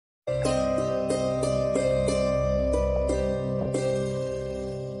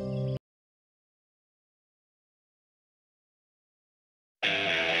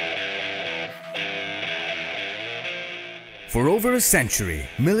For over a century,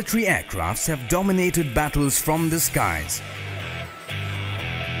 military aircrafts have dominated battles from the skies,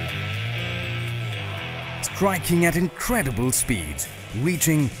 striking at incredible speeds,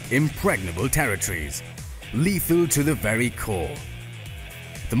 reaching impregnable territories, lethal to the very core.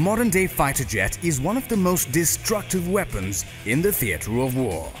 The modern-day fighter jet is one of the most destructive weapons in the theatre of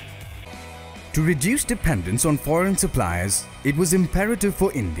war. To reduce dependence on foreign suppliers, it was imperative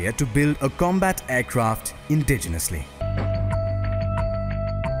for India to build a combat aircraft indigenously.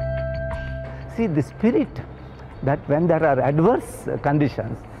 See, the spirit that when there are adverse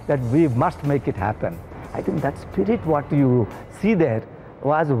conditions, that we must make it happen. I think that spirit what you see there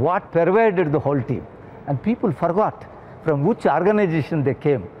was what pervaded the whole team. And people forgot from which organization they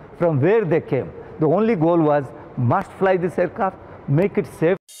came, from where they came. The only goal was must fly this aircraft, make it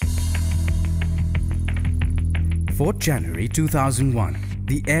safe. 4th January 2001,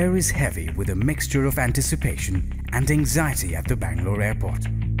 the air is heavy with a mixture of anticipation and anxiety at the Bangalore airport.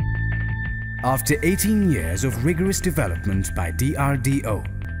 After 18 years of rigorous development by DRDO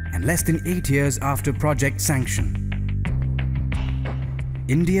and less than 8 years after project sanction,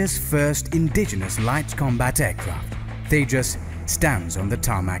 India's first indigenous light combat aircraft, Tejas, stands on the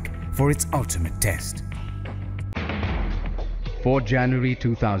tarmac for its ultimate test. 4 January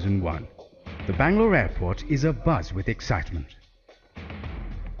 2001. The Bangalore airport is abuzz with excitement.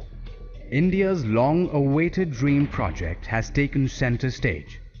 India's long-awaited dream project has taken center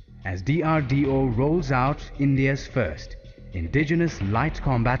stage as DRDO rolls out India's first indigenous light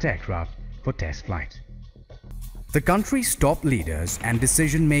combat aircraft for test flight. The country's top leaders and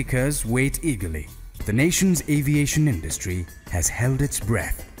decision-makers wait eagerly. The nation's aviation industry has held its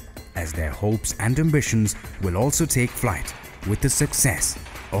breath as their hopes and ambitions will also take flight with the success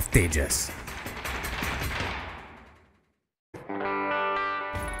of Tejas.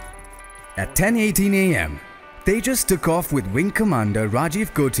 At 10:18 a.m., Tejas took off with Wing Commander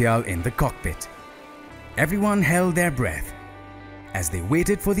Rajiv Kotial in the cockpit. Everyone held their breath as they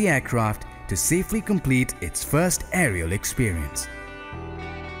waited for the aircraft to safely complete its first aerial experience.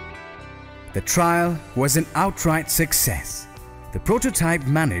 The trial was an outright success. The prototype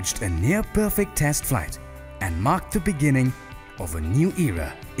managed a near-perfect test flight and marked the beginning of a new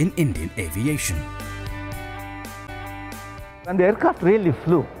era in Indian aviation. When the aircraft really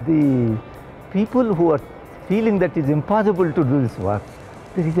flew, the people who are feeling that it's impossible to do this work,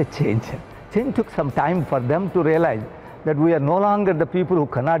 there is a change. Change took some time for them to realize that we are no longer the people who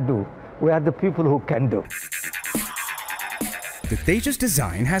cannot do, we are the people who can do. The Tejas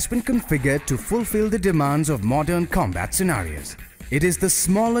design has been configured to fulfill the demands of modern combat scenarios. It is the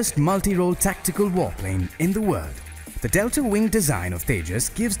smallest multi-role tactical warplane in the world. The delta wing design of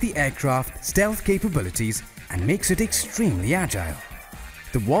Tejas gives the aircraft stealth capabilities and makes it extremely agile.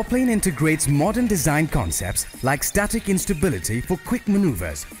 The warplane integrates modern design concepts like static instability for quick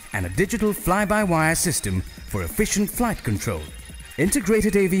maneuvers and a digital fly-by-wire system for efficient flight control.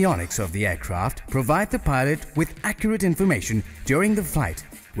 Integrated avionics of the aircraft provide the pilot with accurate information during the flight,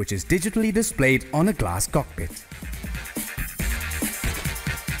 which is digitally displayed on a glass cockpit.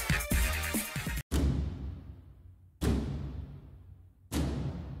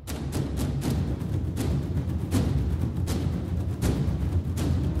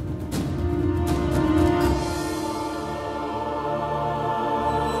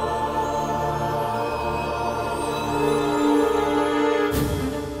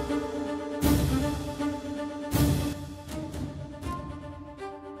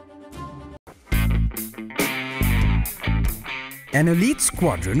 An elite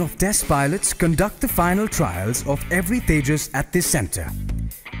squadron of test pilots conduct the final trials of every Tejas at this center.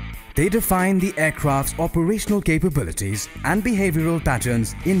 They define the aircraft's operational capabilities and behavioral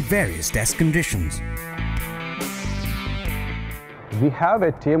patterns in various test conditions. We have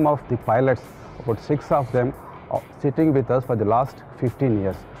a team of the pilots, about 6 of them, sitting with us for the last 15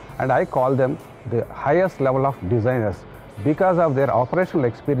 years. And I call them the highest level of designers. Because of their operational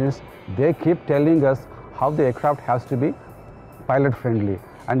experience, they keep telling us how the aircraft has to be pilot friendly,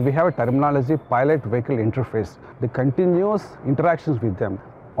 and we have a terminology pilot vehicle interface, the continuous interactions with them.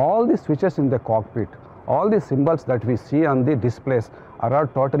 All the switches in the cockpit, all the symbols that we see on the displays are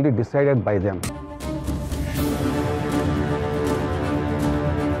totally decided by them.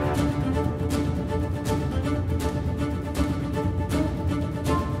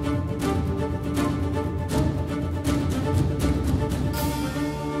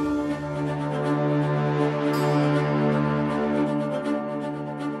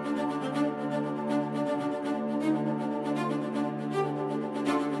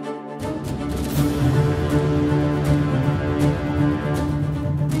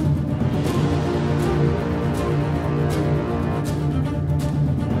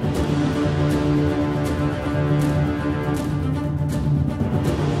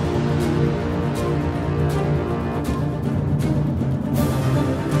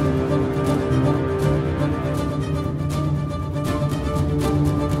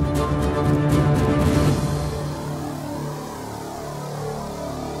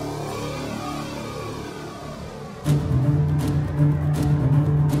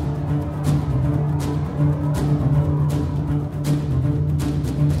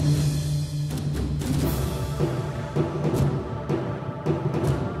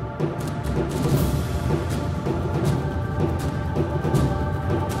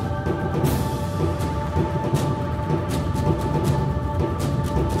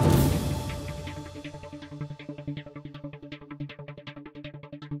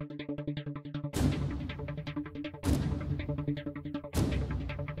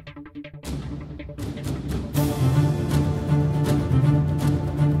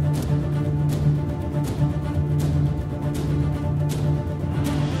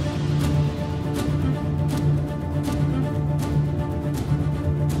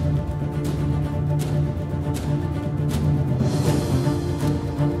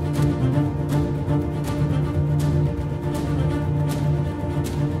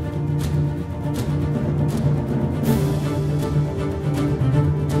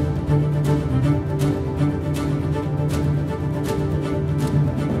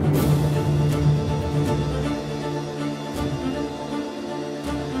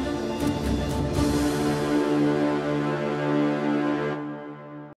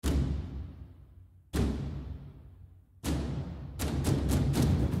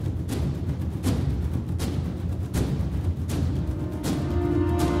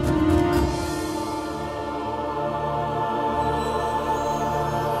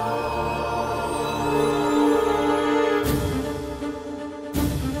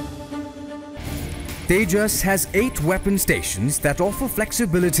 Tejas has 8 weapon stations that offer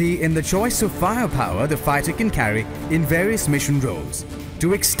flexibility in the choice of firepower the fighter can carry in various mission roles.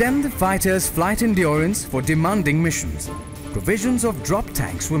 To extend the fighter's flight endurance for demanding missions, provisions of drop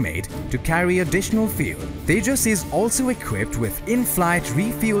tanks were made to carry additional fuel. Tejas is also equipped with in-flight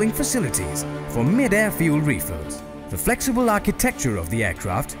refueling facilities for mid-air fuel refills. The flexible architecture of the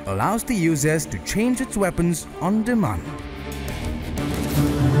aircraft allows the users to change its weapons on demand.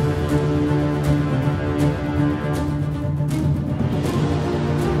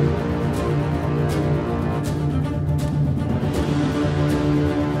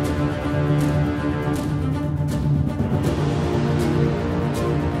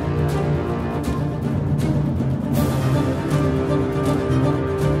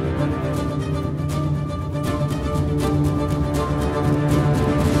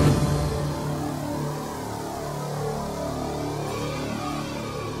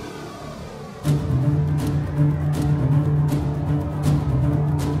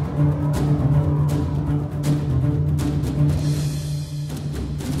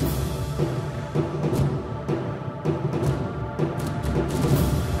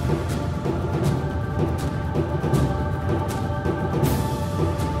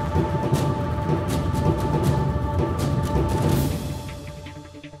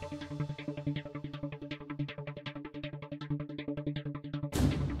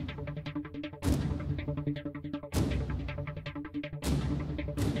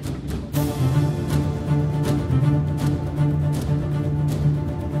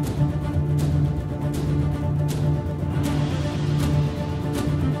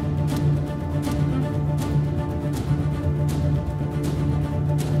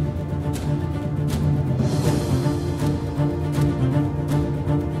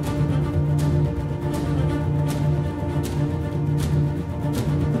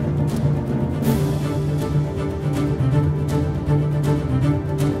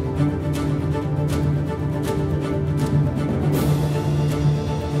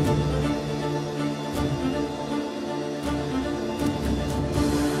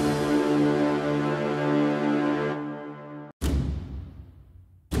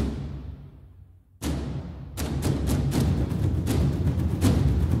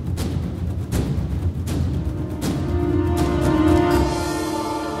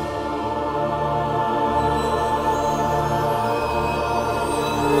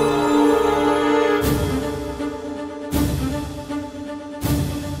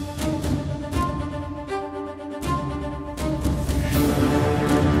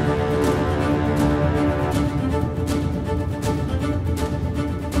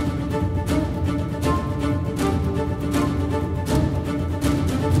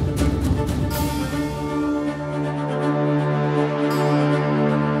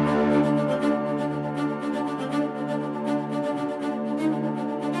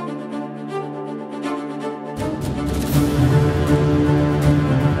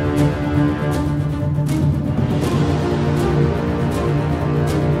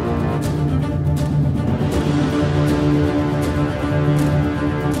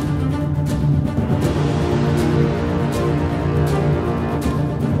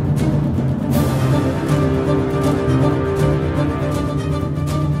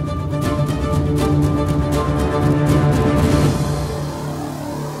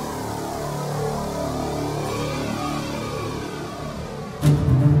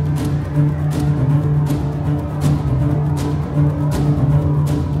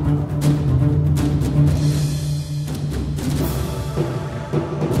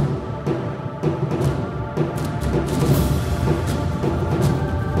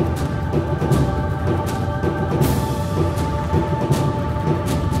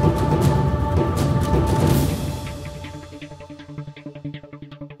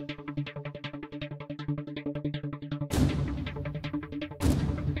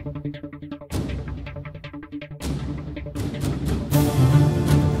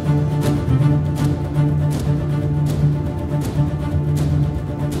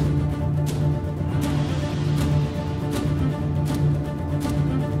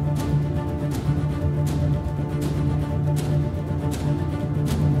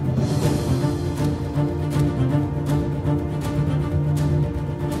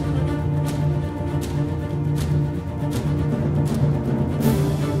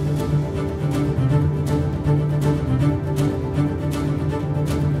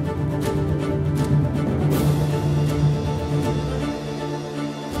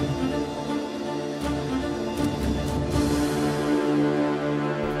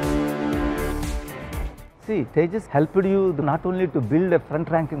 See, Tejas helped you not only to build a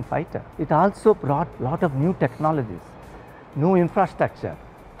front-ranking fighter, it also brought a lot of new technologies, new infrastructure,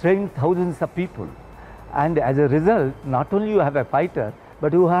 trained thousands of people. And as a result, not only you have a fighter,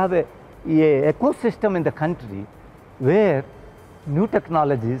 but you have a ecosystem in the country where new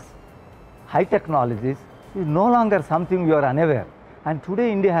technologies, high technologies is no longer something you are unaware. And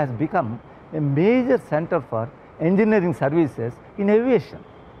today India has become a major center for engineering services in aviation.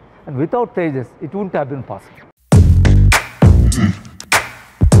 And without Tejas, it wouldn't have been possible.